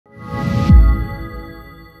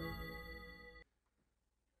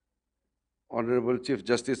Honorable Chief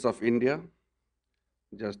Justice of India,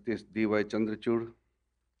 Justice D.Y. Chandrachud,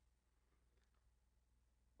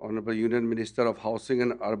 Honorable Union Minister of Housing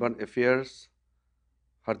and Urban Affairs,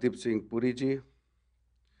 Hardeep Singh Puri ji,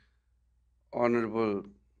 Honorable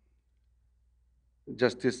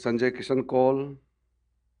Justice Sanjay Kishan Kaul,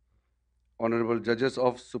 Honorable Judges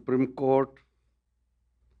of Supreme Court,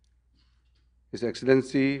 His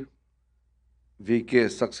Excellency V.K.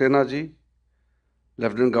 Saxena ji,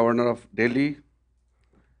 Lieutenant Governor of Delhi,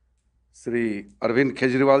 Sri Arvind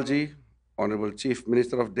Kejriwal ji, Honorable Chief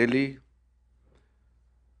Minister of Delhi,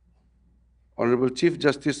 Honorable Chief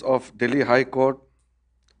Justice of Delhi High Court,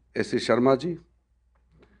 S.C. Sharma ji,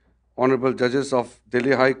 Honorable Judges of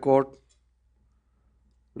Delhi High Court,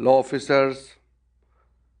 law officers,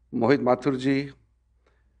 Mohit Mathur ji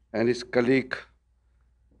and his colleague,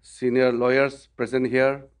 senior lawyers present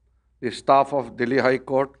here, the staff of Delhi High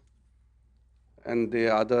Court, and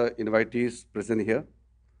the other invitees present here.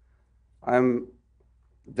 I am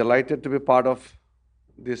delighted to be part of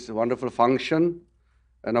this wonderful function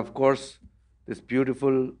and, of course, this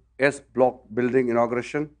beautiful S block building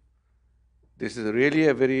inauguration. This is really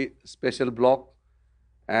a very special block,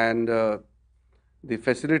 and the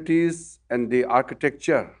facilities and the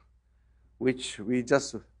architecture, which we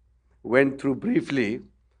just went through briefly,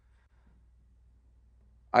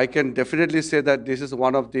 I can definitely say that this is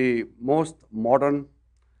one of the most modern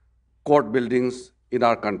court buildings in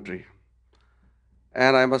our country.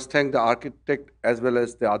 And I must thank the architect as well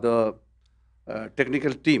as the other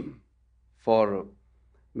technical team for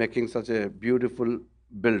making such a beautiful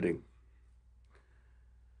building.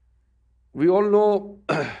 We all know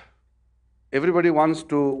everybody wants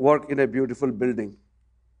to work in a beautiful building.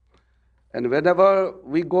 And whenever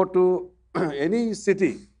we go to any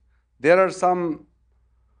city, there are some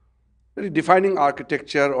very defining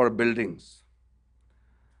architecture or buildings.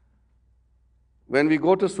 When we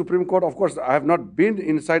go to Supreme Court, of course, I have not been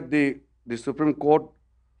inside the Supreme Court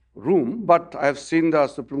room, but I have seen the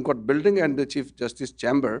Supreme Court building and the Chief Justice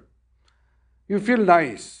chamber. You feel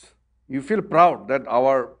nice. You feel proud that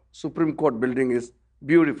our Supreme Court building is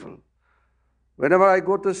beautiful. Whenever I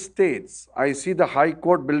go to states, I see the High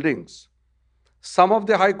Court buildings. Some of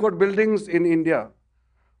the High Court buildings in India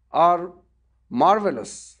are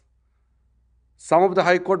marvelous. Some of the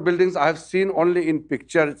High Court buildings I have seen only in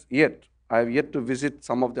pictures yet. I have yet to visit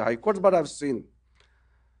some of the High Courts, but I have seen.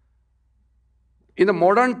 In the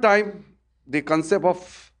modern time, the concept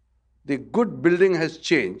of the good building has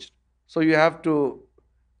changed. So you have to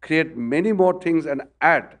create many more things and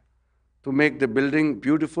add to make the building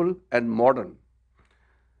beautiful and modern.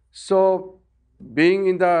 So being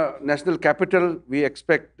in the national capital, we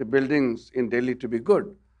expect the buildings in Delhi to be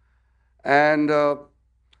good. And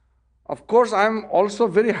of course, I'm also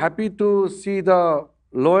very happy to see the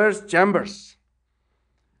lawyers' chambers.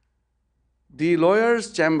 The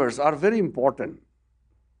lawyers' chambers are very important,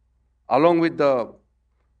 along with the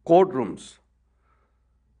courtrooms,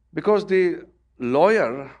 because the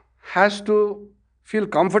lawyer has to feel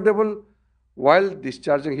comfortable while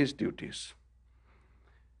discharging his duties.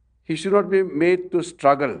 He should not be made to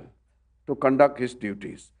struggle to conduct his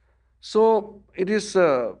duties. So it is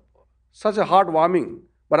such a heartwarming,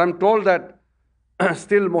 but I'm told that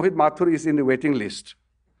still Mohit Mathur is in the waiting list.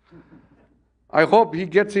 I hope he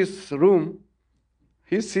gets his room.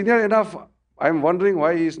 He's senior enough. I'm wondering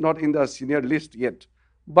why he's not in the senior list yet.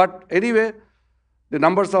 But anyway, the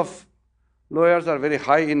numbers of lawyers are very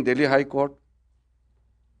high in Delhi High Court.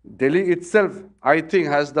 Delhi itself, I think,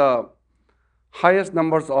 has the highest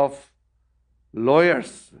numbers of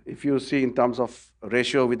lawyers, if you see in terms of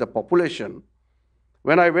ratio with the population.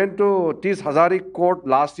 When I went to T.S. Hazari Court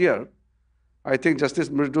last year, I think Justice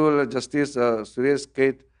Mridul, Justice Suresh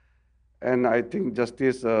Kait, and I think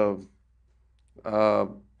Justice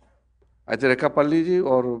Rekapalli ji,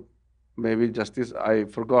 or maybe Justice, I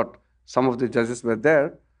forgot, some of the judges were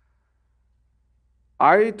there.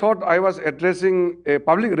 I thought I was addressing a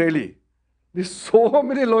public rally. There's so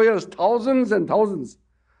many lawyers, thousands and thousands.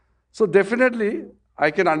 So definitely,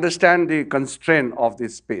 I can understand the constraint of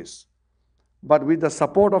this space. But with the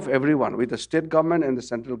support of everyone, with the state government and the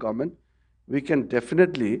central government, we can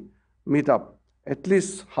definitely meet up at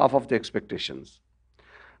least half of the expectations.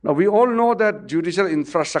 Now, we all know that judicial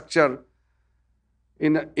infrastructure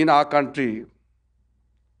in our country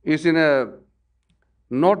is in a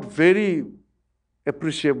not very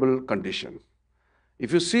appreciable condition.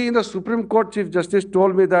 If you see in the Supreme Court, Chief Justice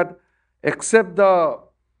told me that except the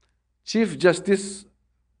Chief Justice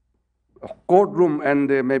courtroom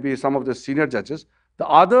and maybe some of the senior judges, the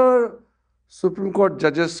other Supreme Court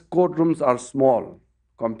judges' courtrooms are small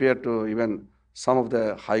compared to even some of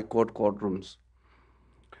the high court courtrooms.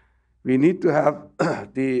 We need to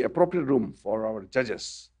have the appropriate room for our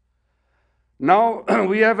judges. Now,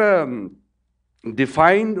 we have a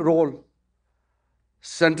defined role.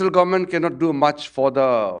 Central government cannot do much for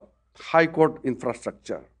the high court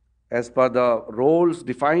infrastructure. As per the roles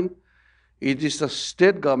defined, it is the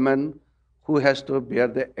state government who has to bear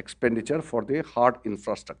the expenditure for the hard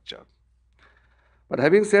infrastructure. But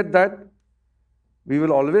having said that, we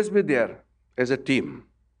will always be there as a team.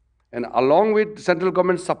 And along with central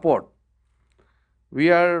government support, we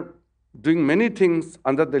are doing many things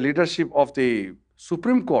under the leadership of the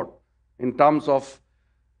Supreme Court in terms of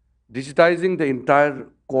digitizing the entire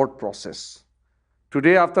court process.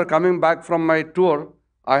 Today, after coming back from my tour,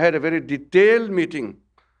 I had a very detailed meeting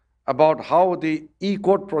about how the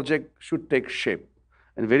e-court project should take shape.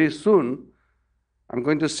 And very soon, I'm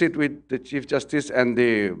going to sit with the Chief Justice and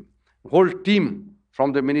the whole team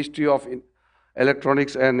from the Ministry of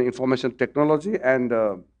Electronics and Information Technology and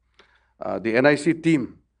the NIC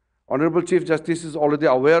team. Honorable Chief Justice is already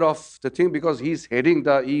aware of the thing because he's heading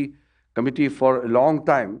the E-Committee for a long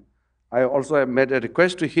time. I also have made a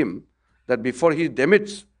request to him that before he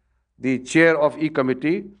demits the chair of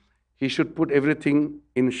E-Committee, he should put everything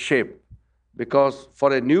in shape, because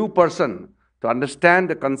for a new person to understand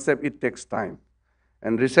the concept, it takes time.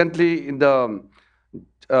 And recently, in the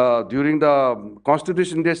during the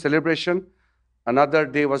Constitution Day celebration, another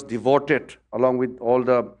day was devoted along with all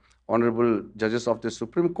the honorable judges of the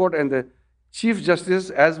Supreme Court and the Chief Justice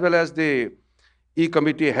as well as the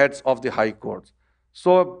E-Committee heads of the High Courts.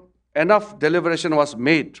 So enough deliberation was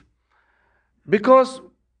made, because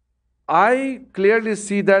I clearly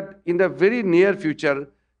see that in the very near future,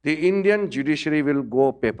 the Indian judiciary will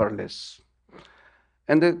go paperless.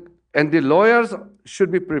 And the lawyers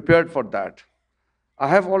should be prepared for that. I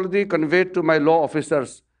have already conveyed to my law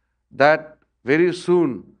officers that very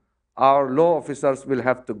soon our law officers will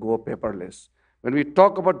have to go paperless. When we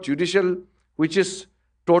talk about judicial, which is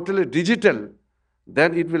totally digital,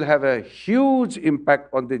 then it will have a huge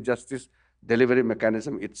impact on the justice delivery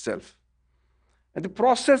mechanism itself. And the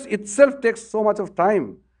process itself takes so much of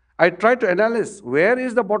time. I try to analyze where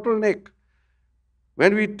is the bottleneck.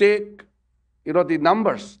 When we take, the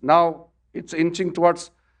numbers, now it's inching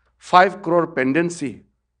towards 5 crore pendency.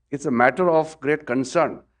 It's a matter of great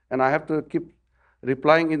concern. And I have to keep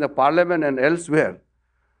replying in the parliament and elsewhere.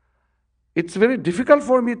 It's very difficult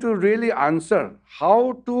for me to really answer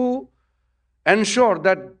how to ensure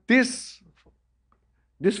that this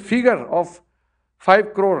figure of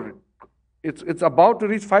 5 crore, it's about to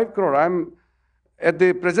reach 5 crore. I'm at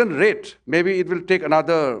the present rate, maybe it will take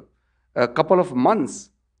another couple of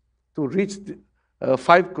months to reach the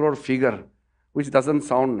 5 crore figure, which doesn't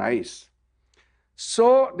sound nice.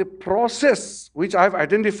 So the process which I've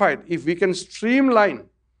identified, if we can streamline,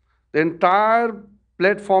 the entire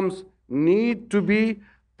platforms need to be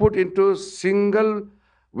put into single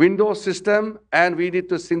window system, and we need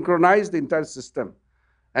to synchronize the entire system.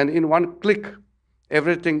 And in one click,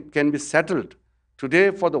 everything can be settled.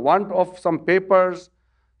 Today, for the want of some papers,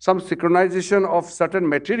 some synchronization of certain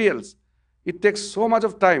materials, it takes so much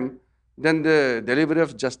of time than the delivery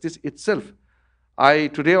of justice itself.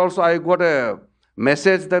 Today also I got a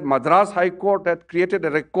message that Madras High Court had created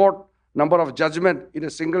a record number of judgment in a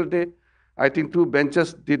single day. I think 2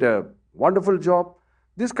 benches did a wonderful job.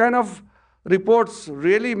 This kind of reports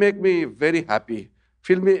really make me very happy,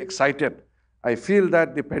 feel me excited. I feel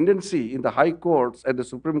that the pendency in the high courts and the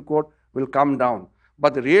Supreme Court will come down.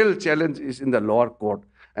 But the real challenge is in the lower court.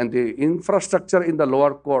 And the infrastructure in the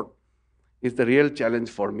lower court is the real challenge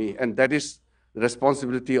for me. And that is the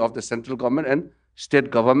responsibility of the central government and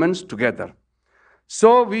state governments together.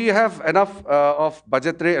 So we have enough of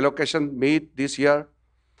budgetary allocation made this year.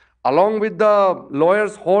 Along with the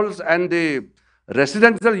lawyers' halls and the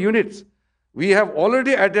residential units, we have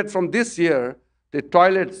already added from this year the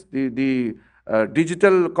toilets, the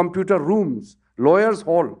digital computer rooms, lawyers'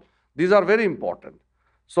 hall. These are very important.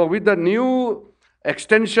 So with the new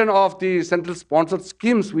extension of the central sponsored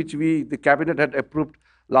schemes, which the cabinet had approved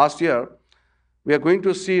last year, we are going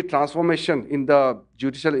to see transformation in the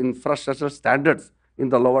judicial infrastructure standards in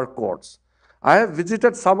the lower courts. I have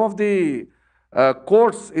visited some of the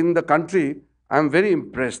courts in the country. I am very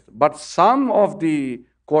impressed. But some of the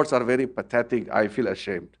courts are very pathetic. I feel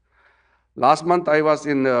ashamed. Last month I was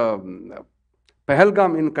in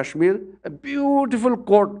Pahalgam in Kashmir. A beautiful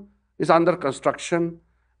court is under construction,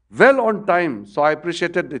 well on time. So I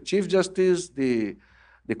appreciated the Chief Justice, the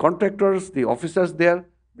contractors, the officers there.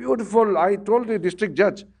 Beautiful. I told the district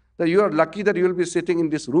judge that you are lucky that you will be sitting in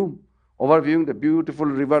this room, overviewing the beautiful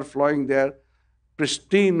river flowing there.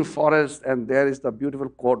 pristine forest, and there is the beautiful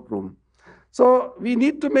courtroom. So we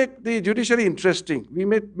need to make the judiciary interesting. We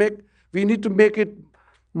need to make it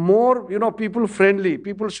more, people friendly.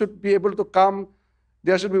 People should be able to come.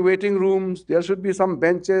 There should be waiting rooms. There should be some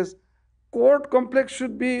benches. Court complex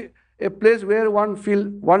should be a place where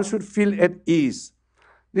one should feel at ease.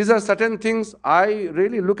 These are certain things I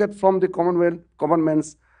really look at from the common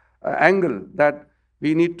man's angle, that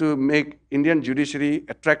we need to make Indian judiciary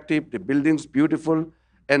attractive, the buildings beautiful,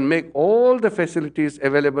 and make all the facilities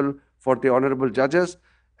available for the honorable judges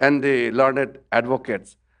and the learned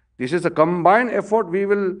advocates. This is a combined effort we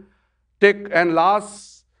will take. And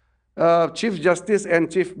last Chief Justice and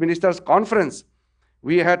Chief Minister's conference,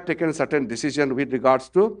 we had taken certain decision with regards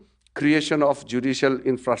to creation of judicial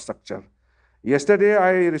infrastructure. Yesterday,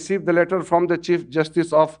 I received the letter from the Chief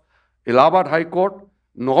Justice of Allahabad High Court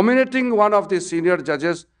nominating one of the senior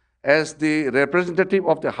judges as the representative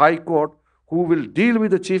of the High Court who will deal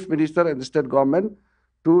with the Chief Minister and the state government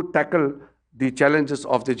to tackle the challenges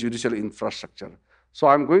of the judicial infrastructure. So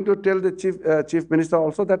I'm going to tell the Chief Minister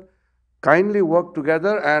also that kindly work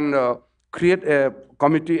together and create a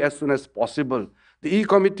committee as soon as possible. The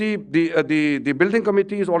E-committee, the building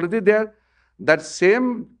committee is already there. That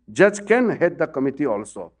same judge can head the committee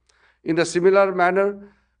also. In a similar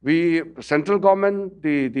manner, central government,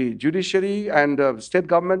 the judiciary and state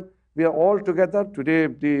government, we are all together. Today,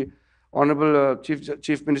 the Honorable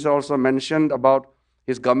Chief Minister also mentioned about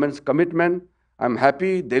his government's commitment. I'm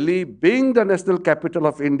happy Delhi, being the national capital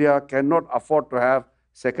of India, cannot afford to have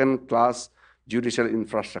second-class judicial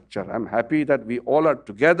infrastructure. I'm happy that we all are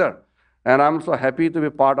together, and I'm so happy to be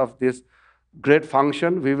part of this great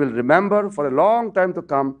function. We will remember for a long time to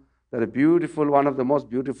come that one of the most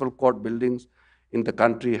beautiful court buildings in the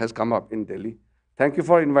country has come up in Delhi. Thank you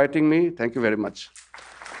for inviting me. Thank you very much.